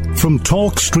Radio app from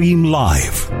TalkStream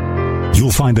Live.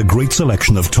 You'll find a great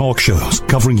selection of talk shows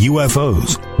covering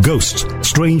UFOs, ghosts,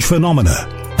 strange phenomena,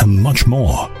 and much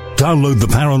more. Download the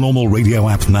Paranormal Radio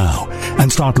app now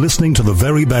and start listening to the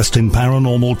very best in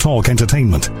paranormal talk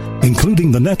entertainment,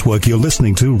 including the network you're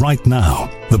listening to right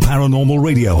now, the Paranormal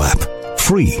Radio app.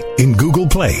 Free in Google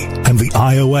Play and the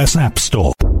iOS App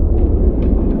Store.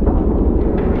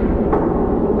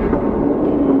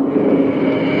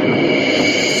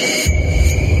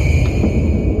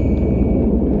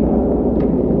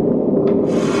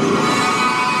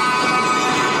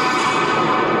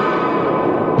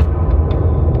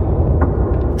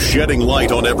 Shedding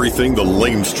light on everything the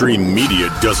lamestream media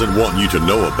doesn't want you to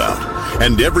know about,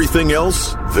 and everything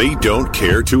else they don't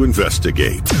care to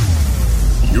investigate.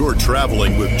 You're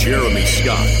traveling with Jeremy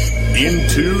Scott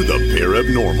into the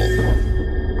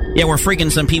Paranormal. Yeah, we're freaking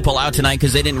some people out tonight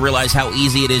because they didn't realize how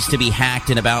easy it is to be hacked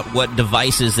and about what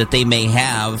devices that they may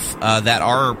have that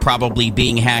are probably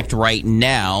being hacked right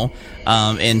now.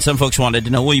 And some folks wanted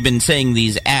to know, well, you've been saying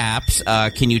these apps.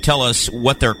 Can you tell us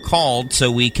what they're called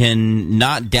so we can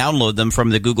not download them from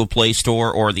the Google Play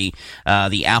Store or the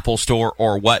Apple Store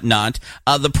or whatnot?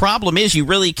 The problem is you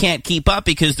really can't keep up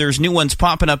because there's new ones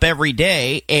popping up every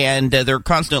day, and they're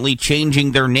constantly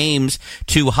changing their names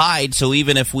to hide. So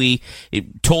even if we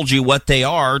told you what they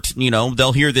are,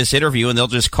 they'll hear this interview and they'll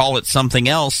just call it something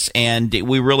else, and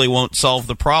we really won't solve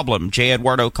the problem. J.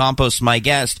 Eduardo Campos, my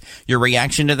guest. Your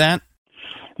reaction to that?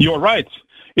 You're right.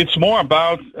 It's more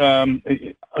about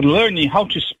learning how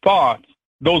to spot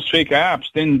those fake apps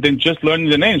than just learning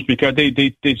the names, because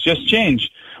they just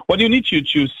change. What you need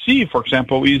to see, for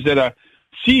example, is that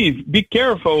be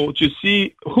careful to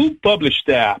see who published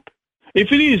the app.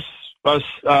 If it is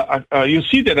you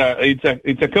see that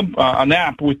it's an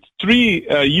app with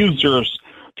 3 users,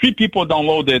 3 people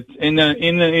download it, and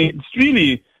it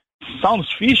really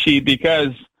sounds fishy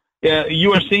because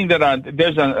you are seeing that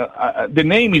there's the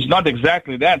name is not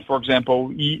exactly that. For example,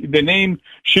 the name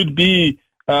should be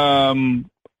a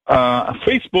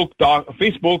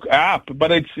Facebook app,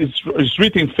 but it's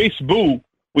written Facebook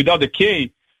without the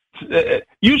K.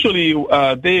 Usually,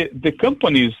 the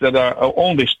companies that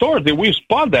own the store, they will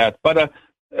spot that, but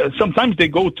sometimes they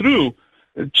go through,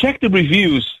 check the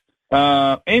reviews,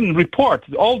 and report.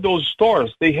 All those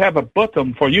stores, they have a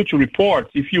button for you to report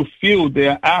if you feel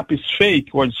the app is fake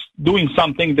or it's doing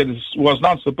something that was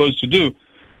not supposed to do.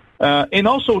 And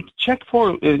also check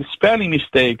for spelling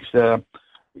mistakes.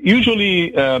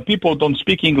 Usually people don't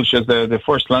speak English as the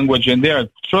first language, and they are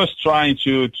just trying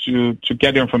to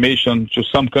get information to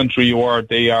some country, or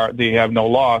they have no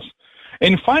loss.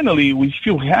 And finally,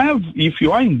 if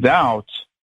you are in doubt,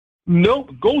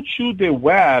 go to the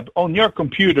web on your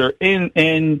computer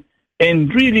and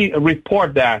really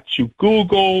report that to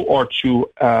Google or to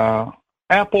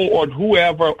Apple or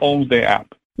whoever owns the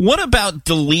app. What about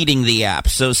deleting the app?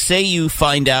 So say you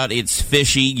find out it's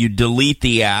fishy, you delete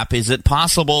the app. Is it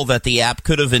possible that the app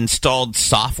could have installed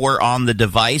software on the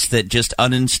device that just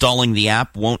uninstalling the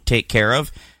app won't take care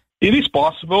of? It is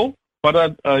possible,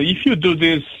 but if you do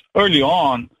this early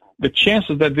on, the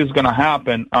chances that this is going to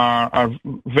happen are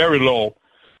very low.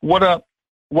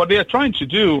 What they are trying to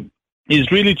do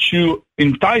is really to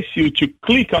entice you to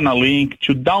click on a link,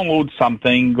 to download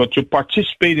something, or to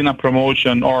participate in a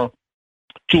promotion, or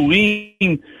to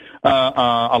win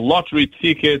a lottery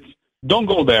ticket. Don't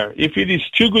go there. If it is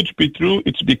too good to be true,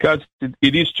 it's because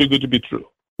it is too good to be true.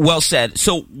 Well said.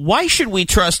 So why should we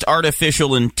trust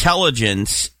artificial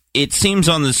intelligence? It seems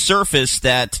on the surface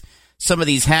that some of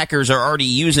these hackers are already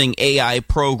using AI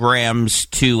programs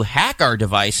to hack our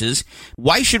devices.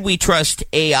 Why should we trust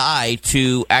AI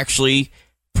to actually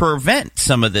prevent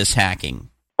some of this hacking?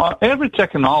 Every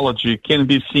technology can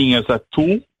be seen as a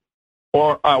tool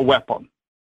or a weapon.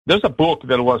 There's a book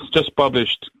that was just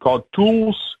published called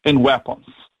Tools and Weapons.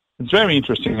 It's very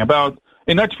interesting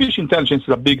and artificial intelligence is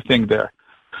a big thing there.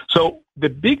 So the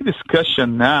big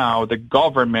discussion now, the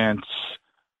governments,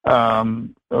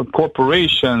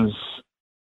 corporations,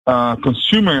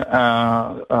 consumer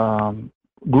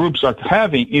groups are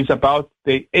having is about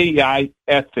the AI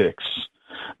ethics,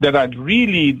 that are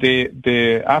really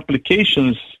the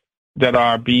applications that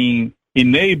are being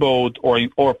enabled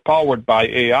or powered by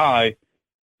AI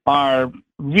are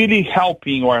really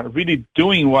helping or really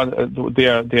doing what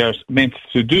they're meant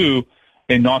to do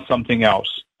and not something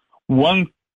else. One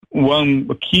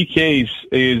key case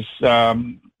is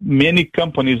many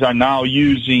companies are now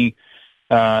using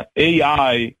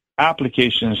AI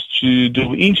applications to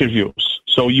do interviews.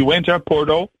 So you enter a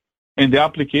portal and the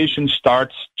application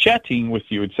starts chatting with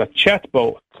you. It's a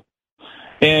chatbot.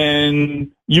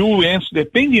 And you answer,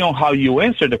 depending on how you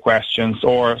answer the questions,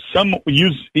 or some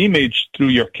use image through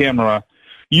your camera,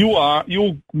 you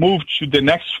move to the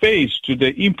next phase, to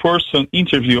the in-person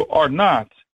interview or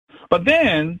not. But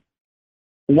then,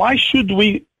 why should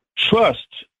we trust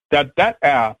that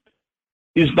app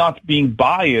is not being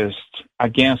biased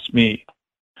against me?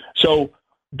 So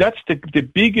that's the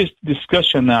biggest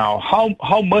discussion now.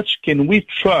 How much can we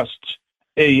trust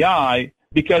AI?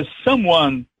 Because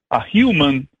a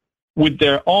human with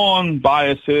their own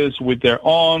biases, with their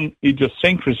own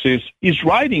idiosyncrasies, is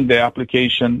writing the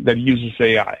application that uses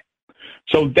AI.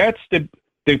 So that's the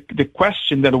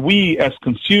question that we as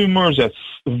consumers, as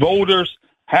voters,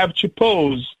 have to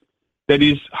pose. That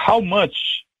is, how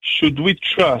much should we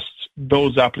trust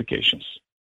those applications?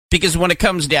 Because when it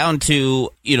comes down to,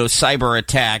 cyber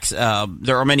attacks,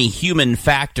 there are many human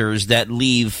factors that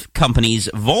leave companies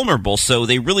vulnerable. So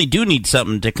they really do need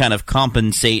something to kind of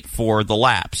compensate for the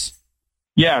lapse.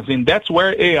 Yes, and that's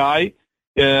where AI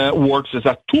works as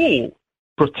a tool,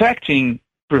 protecting,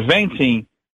 preventing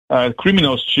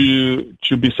criminals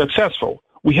to be successful.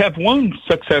 We have one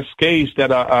success case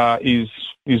that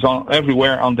is on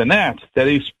everywhere on the net. That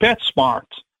is PetSmart.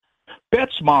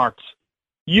 PetSmart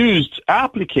used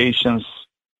applications,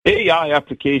 AI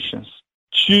applications,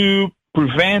 to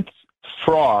prevent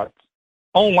fraud,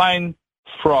 online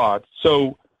fraud.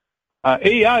 So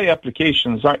AI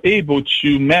applications are able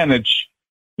to manage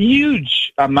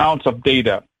huge amounts of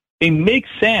data and make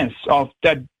sense of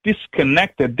that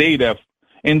disconnected data,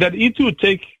 and that it will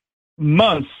take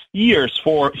months, years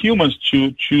for humans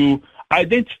to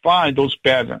identify those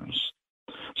patterns.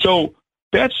 So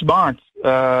PetSmart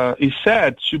is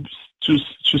said to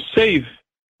save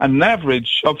an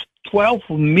average of $12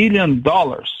 million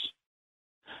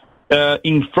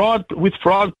in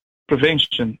fraud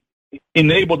prevention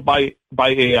enabled by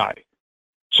AI.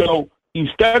 So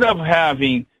instead of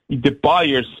having the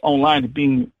buyers online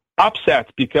being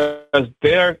upset because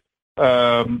their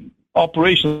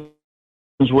operations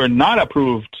were not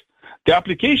approved, the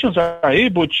applications are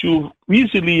able to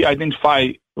easily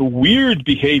identify weird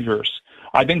behaviors,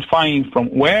 identifying from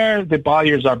where the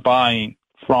buyers are buying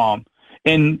from,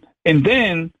 and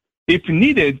then, if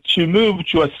needed, to move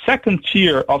to a second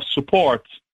tier of support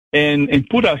and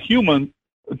put a human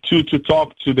to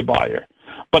talk to the buyer.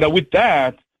 But with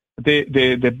that,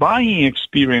 the buying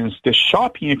experience, the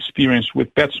shopping experience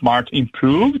with PetSmart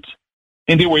improved,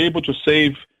 and they were able to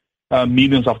save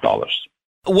millions of dollars.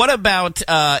 What about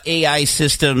AI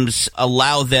systems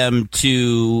allow them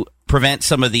to prevent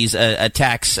some of these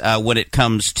attacks when it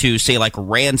comes to, say, like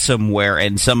ransomware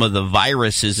and some of the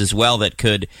viruses as well that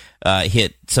could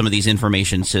hit some of these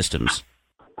information systems?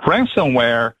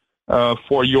 Ransomware,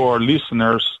 for your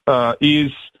listeners,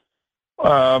 is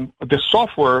the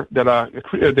software that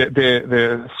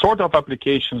the sort of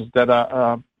applications that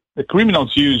the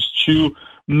criminals use to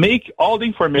make all the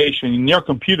information in your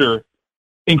computer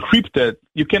encrypted.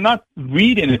 You cannot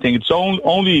read anything. It's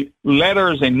only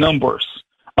letters and numbers.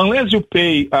 Unless you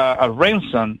pay a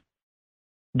ransom,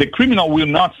 the criminal will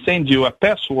not send you a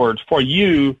password for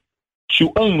you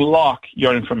to unlock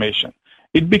your information.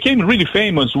 It became really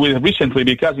famous recently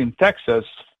because in Texas,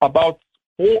 about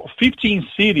 15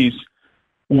 cities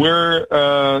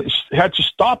had to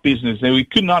stop business. And we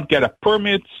could not get a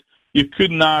permit. You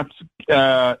could not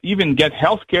even get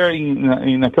health care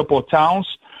in a couple of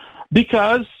towns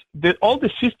because all the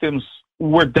systems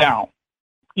were down.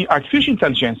 Artificial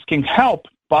intelligence can help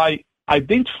by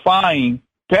identifying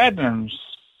patterns,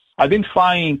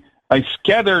 identifying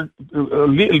scattered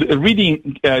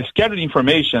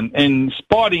information, and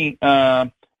spotting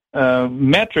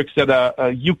metrics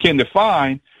that you can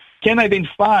define, can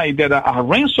identify that a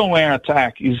ransomware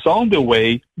attack is on the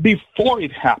way before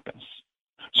it happens.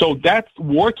 So that's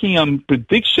working on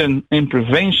prediction and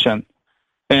prevention,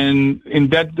 and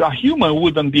that a human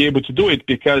wouldn't be able to do it,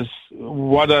 because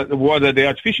what the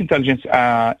artificial intelligence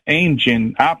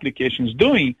engine application is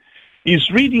doing is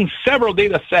reading several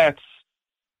data sets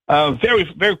very,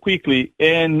 very quickly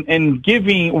and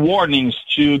giving warnings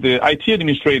to the IT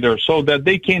administrator so that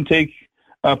they can take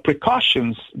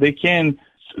precautions. They can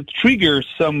trigger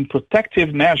some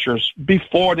protective measures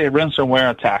before the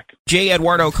ransomware attack. J.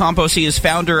 Eduardo Campos, he is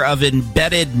founder of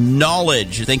Embedded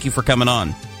Knowledge. Thank you for coming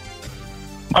on.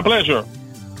 My pleasure.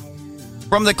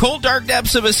 From the cold, dark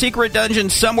depths of a secret dungeon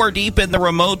somewhere deep in the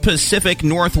remote Pacific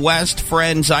Northwest,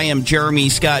 friends, I am Jeremy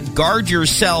Scott. Guard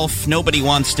yourself. Nobody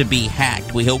wants to be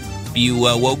hacked. We hope you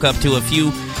woke up to a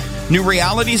few new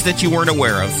realities that you weren't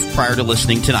aware of prior to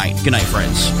listening tonight. Good night,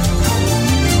 friends.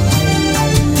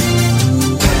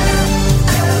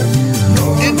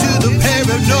 Into the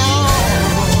paranormal.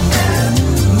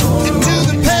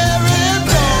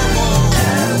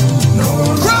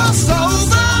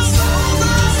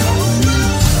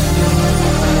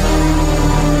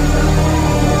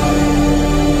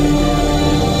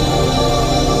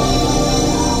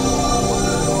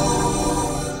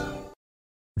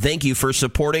 Thank you for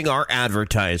supporting our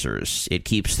advertisers. It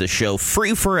keeps the show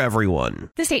free for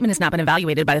everyone. This statement has not been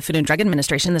evaluated by the Food and Drug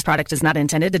Administration. This product is not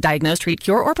intended to diagnose, treat,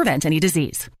 cure, or prevent any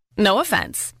disease. No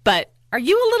offense, but are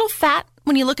you a little fat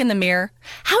when you look in the mirror?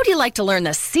 How would you like to learn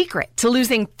the secret to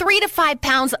losing 3 to 5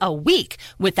 pounds a week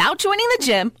without joining the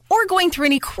gym or going through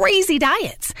any crazy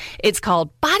diets? It's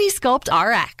called Body Sculpt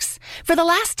RX. For the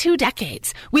last 2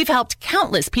 decades, we've helped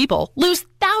countless people lose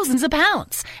thousands of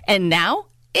pounds. And now,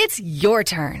 it's your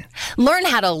turn. Learn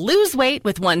how to lose weight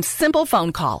with one simple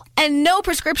phone call and no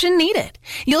prescription needed.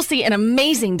 You'll see an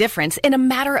amazing difference in a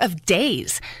matter of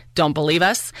days. Don't believe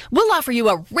us? We'll offer you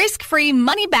a risk-free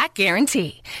money-back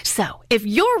guarantee. So, if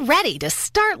you're ready to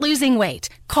start losing weight,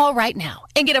 call right now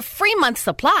and get a free month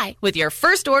supply with your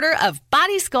first order of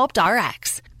Body Sculpt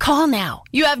RX. Call now.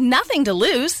 You have nothing to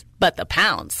lose but the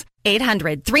pounds.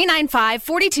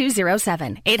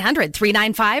 800-395-4207.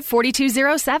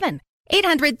 800-395-4207.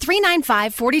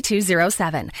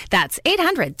 800-395-4207. That's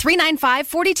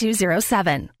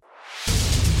 800-395-4207.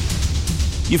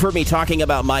 You've heard me talking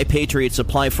about My Patriot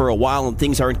Supply for a while, and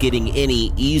things aren't getting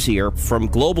any easier. From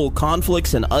global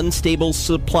conflicts and unstable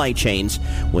supply chains,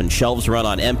 when shelves run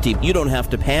on empty, you don't have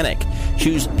to panic.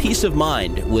 Choose peace of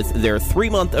mind with their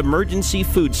 3-month emergency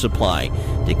food supply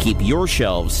to keep your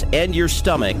shelves and your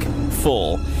stomach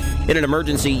full. In an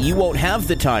emergency, you won't have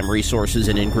the time, resources,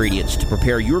 and ingredients to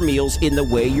prepare your meals in the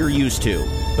way you're used to.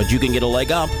 But you can get a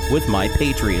leg up with My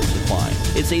Patriot Supply.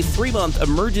 It's a 3-month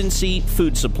emergency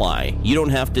food supply. You don't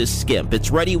have to skimp. It's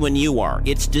ready when you are.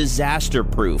 It's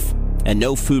disaster-proof. And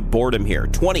no food boredom here.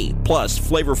 20-plus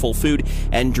flavorful food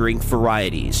and drink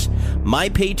varieties. My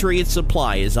Patriot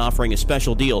Supply is offering a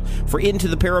special deal for Into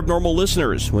the Paranormal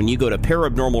listeners when you go to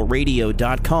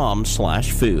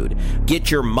paranormalradio.com/food. Get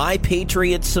your My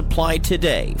Patriot Supply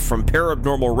today from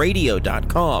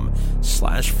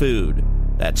paranormalradio.com/food.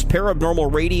 That's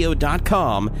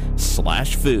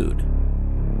paranormalradio.com/food.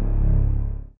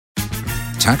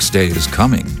 Tax day is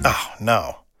coming. Oh,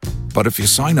 no. But if you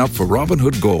sign up for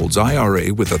Robinhood Gold's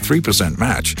IRA with a 3%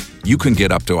 match, you can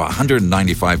get up to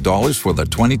 $195 for the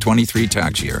 2023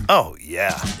 tax year. Oh,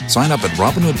 yeah. Sign up at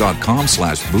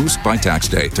Robinhood.com/boost by tax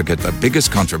day to get the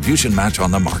biggest contribution match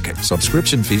on the market.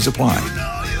 Subscription fees apply.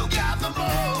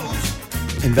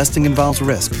 Investing involves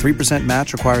risk. 3%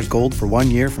 match requires gold for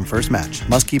 1 year from first match.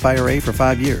 Must keep IRA for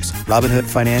 5 years. Robinhood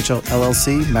Financial,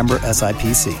 LLC, member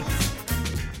SIPC.